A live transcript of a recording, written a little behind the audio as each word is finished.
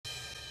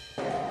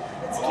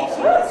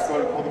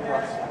go to pull the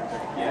press.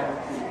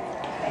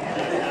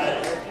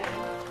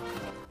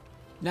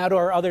 Now to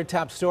our other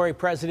top story.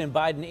 President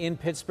Biden in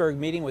Pittsburgh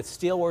meeting with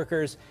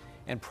steelworkers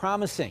and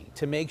promising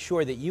to make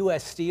sure that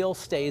U.S. steel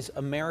stays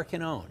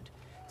American-owned.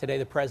 Today,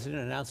 the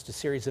president announced a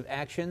series of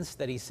actions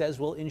that he says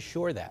will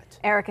ensure that.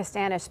 Erika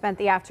Stanish spent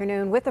the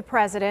afternoon with the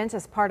president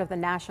as part of the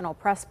national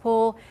press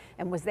pool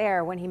and was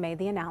there when he made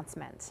the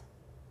announcement.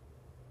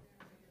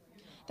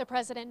 The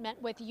president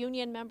met with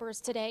union members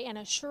today and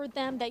assured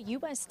them that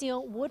U.S.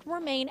 Steel would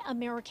remain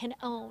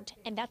American-owned,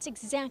 and that's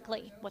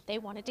exactly what they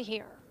wanted to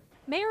hear.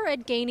 Mayor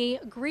Ed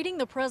Gainey greeting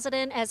the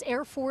president as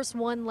Air Force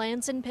One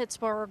lands in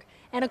Pittsburgh,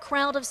 and a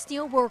crowd of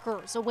steel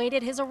workers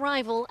awaited his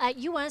arrival at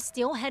U.S.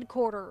 Steel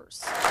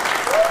headquarters.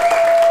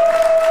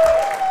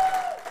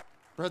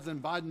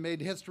 President Biden made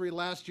history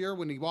last year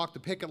when he walked the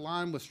picket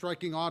line with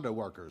striking auto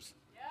workers,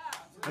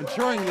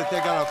 ensuring that they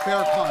got a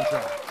fair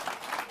contract.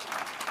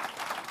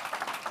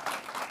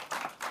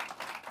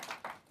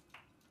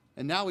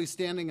 And now he's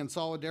standing in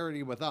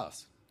solidarity with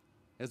us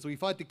as we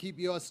fight to keep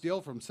U.S.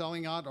 Steel from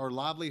selling out our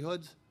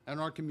livelihoods and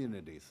our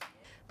communities.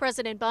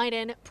 President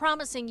Biden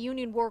promising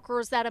union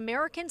workers that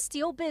American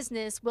steel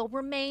business will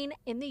remain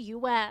in the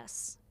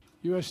U.S.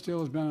 U.S. Steel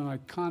has been an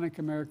iconic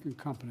American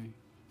company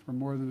for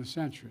more than a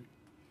century,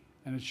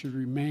 and it should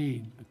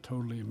remain a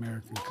totally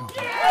American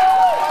company.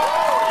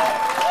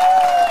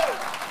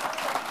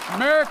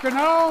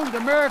 American-owned,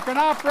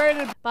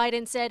 American-operated.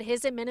 Biden said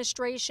his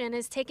administration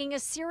is taking a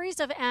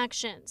series of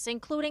actions,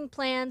 including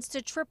plans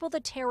to triple the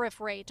tariff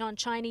rate on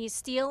Chinese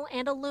steel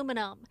and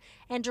aluminum,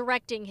 and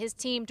directing his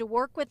team to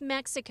work with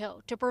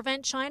Mexico to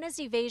prevent China's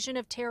evasion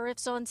of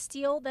tariffs on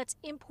steel that's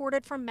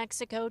imported from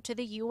Mexico to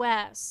the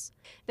U.S.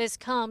 This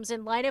comes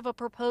in light of a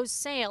proposed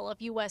sale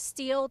of U.S.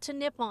 Steel to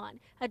Nippon,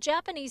 a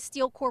Japanese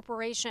steel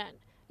corporation.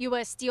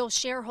 U.S. Steel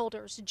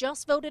shareholders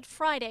just voted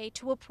Friday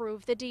to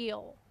approve the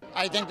deal.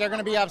 I think they're going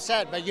to be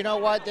upset, but you know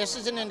what? This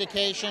is an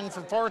indication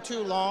for far too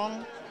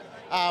long.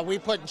 We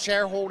put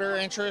shareholder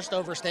interest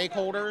over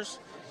stakeholders,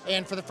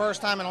 and for the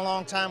first time in a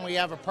long time, we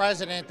have a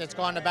president that's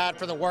gone to bat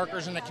for the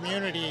workers and the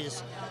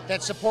communities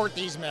that support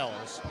these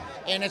mills,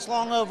 and it's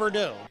long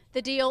overdue.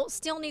 The deal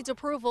still needs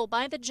approval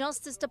by the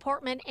Justice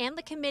Department and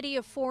the Committee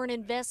of Foreign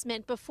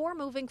Investment before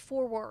moving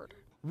forward.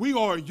 We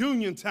are a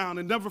union town,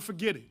 and never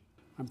forget it.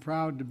 I'm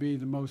proud to be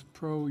the most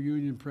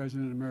pro-union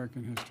president in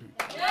American history.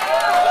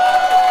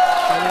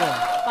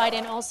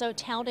 Biden also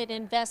touted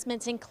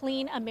investments in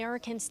clean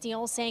American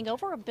steel, saying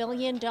over $1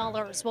 billion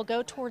will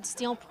go towards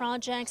steel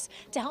projects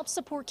to help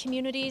support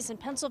communities in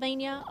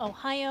Pennsylvania,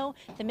 Ohio,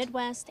 the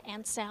Midwest,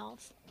 and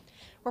South.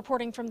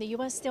 Reporting from the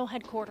U.S. Steel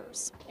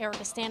headquarters,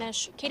 Erika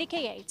Stanish,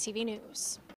 KDKA-TV News.